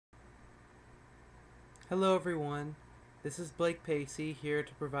Hello everyone, this is Paysse here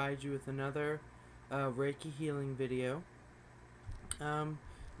to provide you with another Reiki healing video. Um,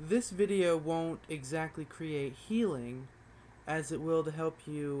 this video won't exactly create healing as it will to help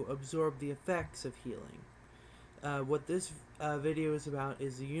you absorb the effects of healing. What this video is about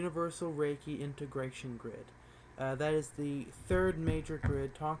is the Universal Reiki Integration Grid. That is the third major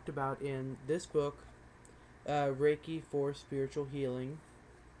grid talked about in this book, Reiki for Spiritual Healing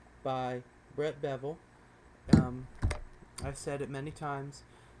by Brett Bevell. I've said it many times.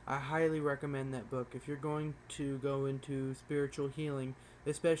 I highly recommend that book. If you're going to go into spiritual healing,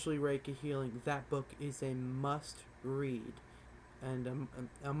 especially Reiki healing, that book is a must read and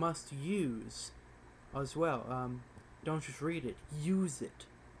a must use as well. Don't just read it, use it.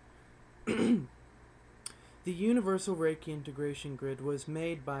 The Universal Reiki Integration Grid was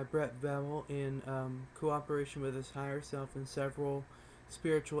made by Brett Bevell in cooperation with his higher self and several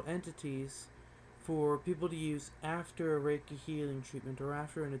spiritual entities for people to use after a Reiki healing treatment or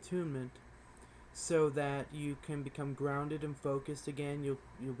after an attunement, so that you can become grounded and focused again. You'll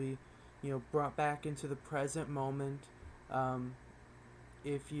be brought back into the present moment.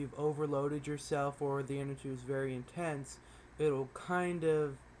 If you've overloaded yourself or the energy was very intense, it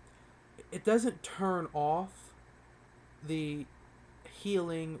doesn't turn off the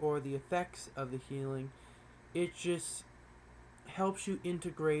healing or the effects of the healing. It just helps you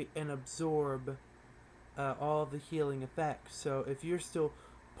integrate and absorb all the healing effects. So if you're still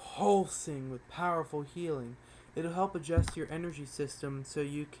pulsing with powerful healing, it'll help adjust your energy system so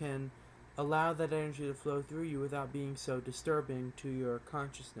you can allow that energy to flow through you without being so disturbing to your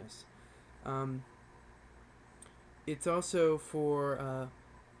consciousness. It's also for,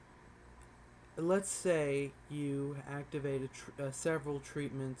 let's say you activate several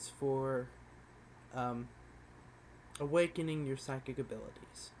treatments for awakening your psychic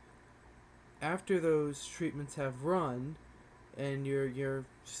abilities. After those treatments have run and you're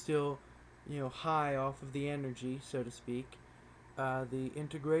still high off of the energy, so to speak, the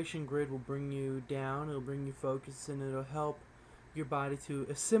integration grid will bring you down, it'll bring you focus, and it'll help your body to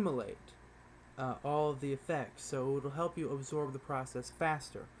assimilate all of the effects. So it'll help you absorb the process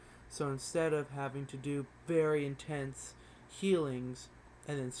faster. So instead of having to do very intense healings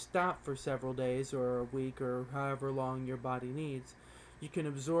and then stop for several days or a week or however long your body needs, you can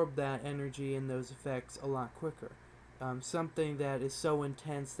absorb that energy and those effects a lot quicker. Something that is so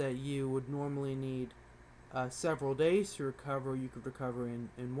intense that you would normally need several days to recover, you could recover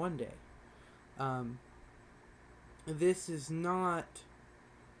in one day. This is not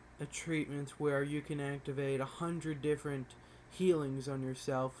a treatment where you can activate 100 different healings on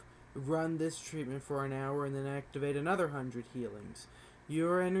yourself, run this treatment for an hour, and then activate another 100 healings.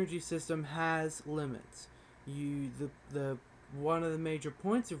 Your energy system has limits. One of the major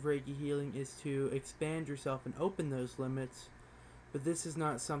points of Reiki healing is to expand yourself and open those limits, but this is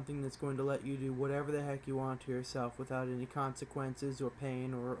not something that's going to let you do whatever the heck you want to yourself without any consequences or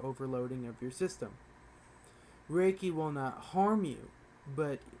pain or overloading of your system. Reiki will not harm you,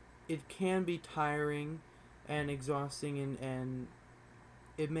 but it can be tiring and exhausting, and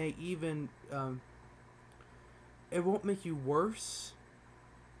it may even, it won't make you worse,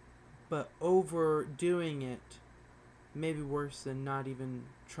 but overdoing it may be worse than not even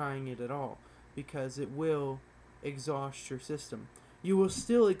trying it at all, because it will exhaust your system. You will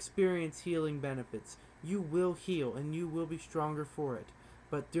still experience healing benefits. You will heal and you will be stronger for it.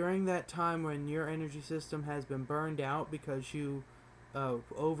 But during that time when your energy system has been burned out because you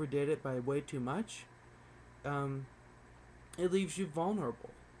overdid it by way too much, it leaves you vulnerable.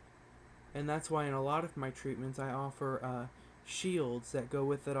 And that's why in a lot of my treatments I offer shields that go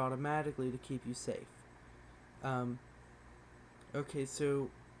with it automatically to keep you safe. Okay, so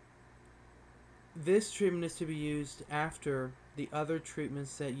this treatment is to be used after the other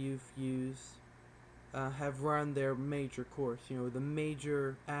treatments that you've used have run their major course. The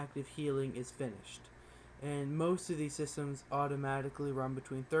major active healing is finished. And most of these systems automatically run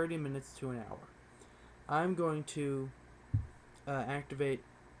between 30 minutes to an hour. I'm going to activate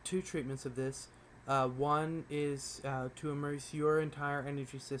 2 treatments of this. One is to immerse your entire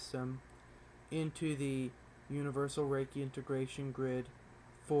energy system into the Universal Reiki Integration Grid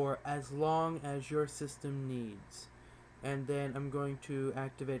for as long as your system needs. And then I'm going to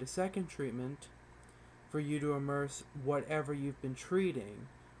activate a second treatment for you to immerse whatever you've been treating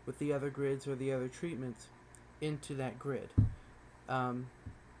with the other grids or the other treatments into that grid.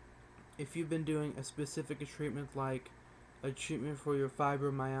 If you've been doing a specific treatment, like a treatment for your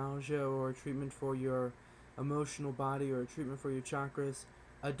fibromyalgia or a treatment for your emotional body or a treatment for your chakras,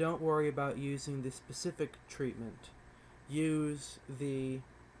 don't worry about using the specific treatment. Use the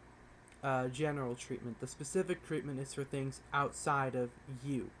general treatment. The specific treatment is for things outside of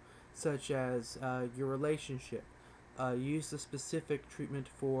you, such as your relationship. Use the specific treatment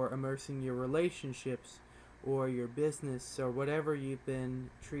for immersing your relationships or your business or whatever you've been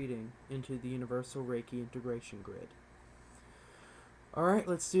treating into the Universal Reiki Integration Grid. Alright,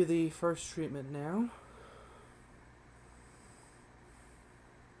 let's do the first treatment now.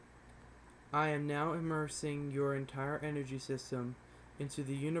 I am now immersing your entire energy system into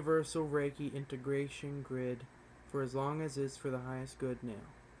the Universal Reiki Integration Grid for as long as is for the highest good now.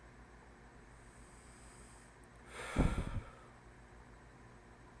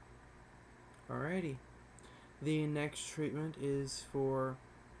 Alrighty. The next treatment is for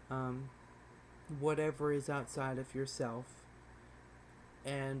whatever is outside of yourself.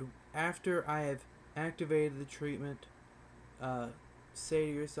 And after I have activated the treatment, say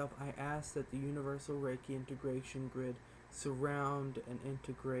to yourself, I ask that the Universal Reiki Integration Grid surround and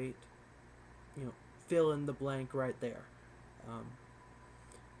integrate, fill in the blank right there.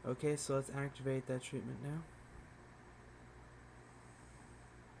 Okay, so let's activate that treatment now.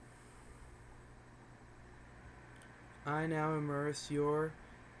 I now immerse your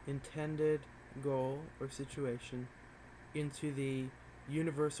intended goal or situation into the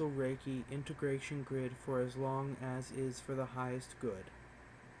Universal Reiki Integration Grid for as long as is for the highest good.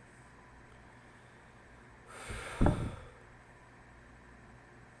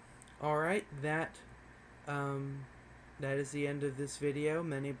 Alright, that is the end of this video.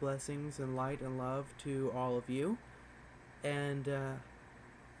 Many blessings and light and love to all of you. And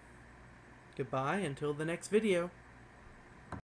goodbye until the next video.